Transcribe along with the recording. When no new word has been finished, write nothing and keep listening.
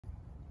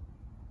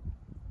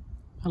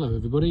Hello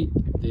everybody,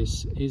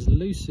 this is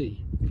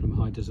Lucy from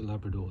High Desert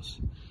Labradors.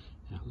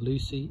 Now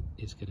Lucy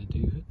is going to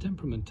do her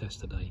temperament test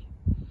today.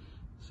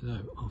 So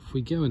off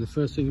we go, and the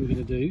first thing we're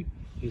going to do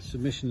is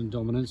submission and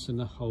dominance and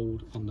a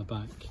hold on the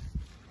back.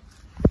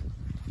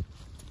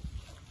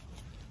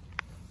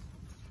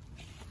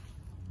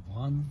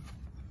 One,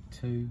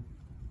 2,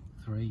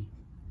 3,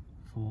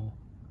 4,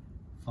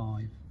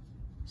 5,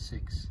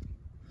 6,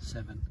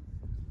 7,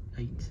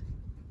 8,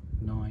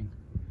 9,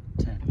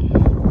 10.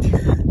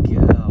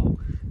 Good girl.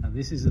 Now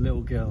this is a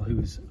little girl who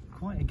was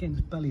quite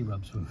against belly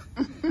rubs when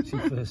she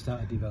first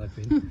started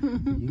developing.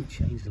 You've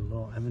changed a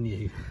lot, haven't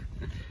you?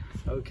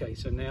 Okay,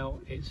 so now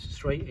it's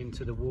straight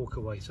into the walk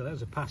away. So that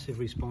was a passive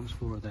response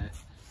for her there.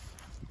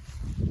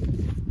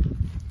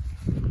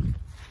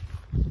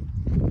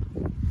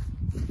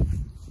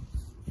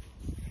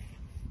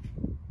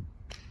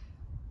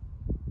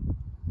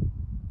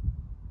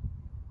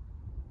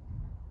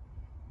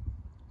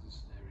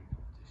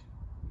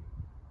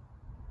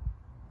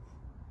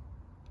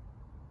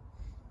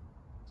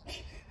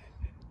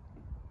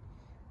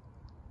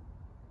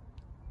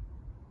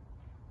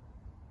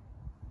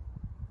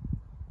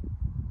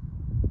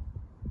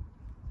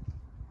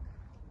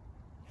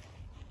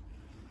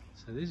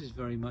 So this is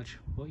very much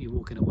what you're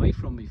walking away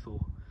from me for,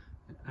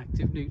 an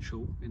active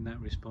neutral in that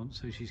response.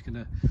 So she's going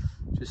to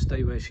just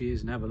stay where she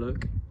is and have a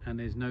look, and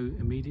there's no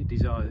immediate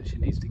desire that she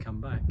needs to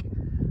come back.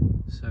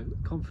 So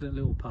confident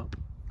little pup.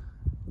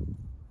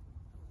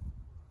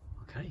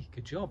 Okay,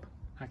 good job.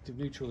 Active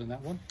neutral in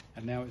that one,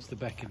 and now it's the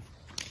beckon.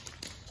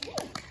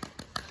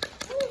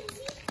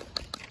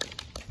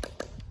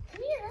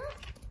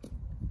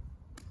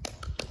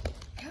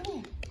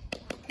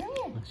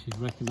 She's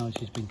recognised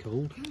she's been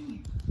called.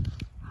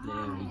 There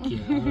we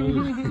go.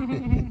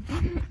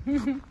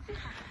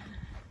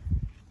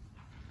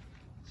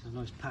 It's a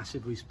nice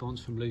passive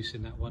response from Lucy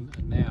in that one,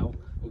 and now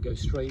we'll go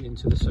straight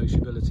into the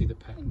sociability, the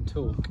pet and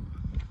talk.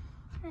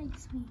 Hi,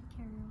 sweet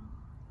girl.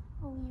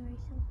 Oh, you are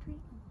so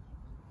pretty.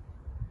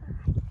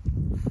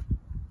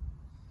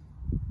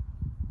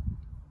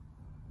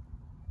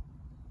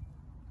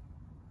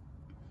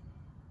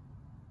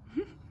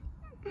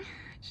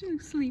 She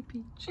looks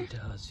sleepy. She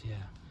does,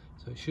 yeah.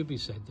 So it should be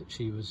said that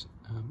she was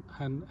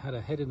had her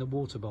head in the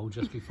water bowl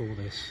just before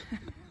this.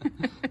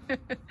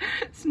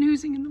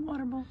 Snoozing in the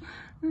water bowl.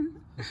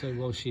 So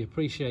while she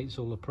appreciates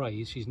all the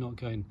praise, she's not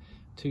going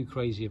too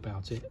crazy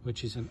about it,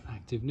 which is an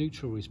active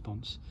neutral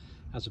response,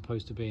 as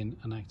opposed to being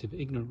an active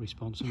ignorant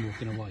response and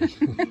walking away.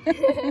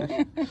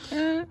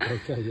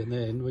 Okay, and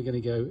then we're going to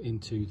go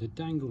into the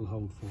dangle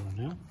hold for her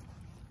now.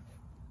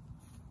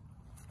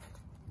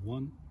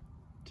 1,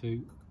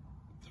 2,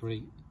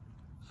 3,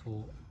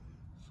 4,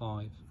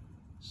 5,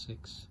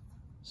 6,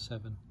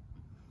 7,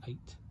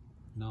 8,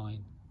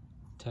 9,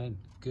 10.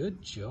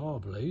 Good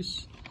job,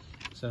 Luce.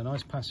 So a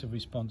nice passive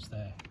response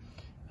there.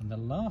 And the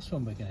last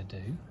one we're going to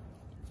do,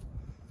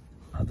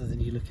 other than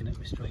you looking at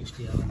Mr.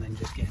 HDL and then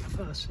just getting a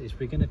fuss, is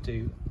we're going to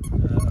do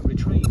a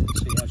retrieve and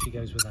see how she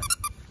goes with that.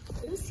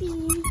 Lucy.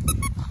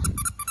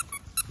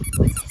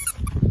 What's this?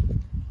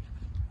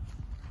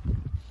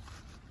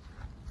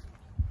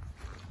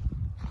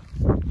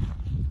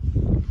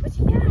 What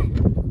you got?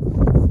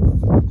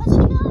 What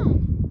you got?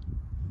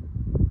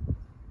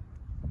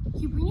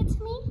 Can you bring it to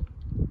me?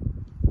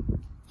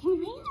 Can you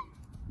bring it?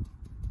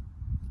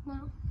 No.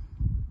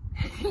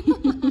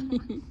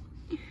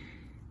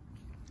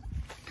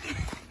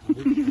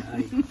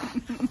 Okay.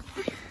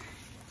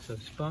 So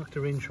it sparked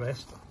her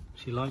interest.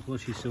 She liked what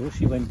she saw.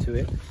 She went to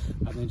it,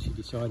 and then she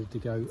decided to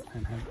go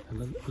and have a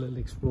little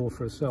explore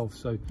for herself.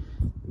 So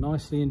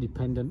nicely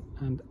independent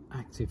and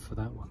active for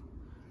that one.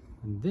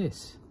 And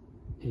this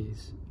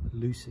is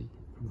Lucy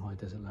from High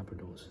Desert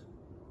Labradors.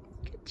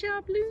 Good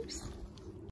job, Luce.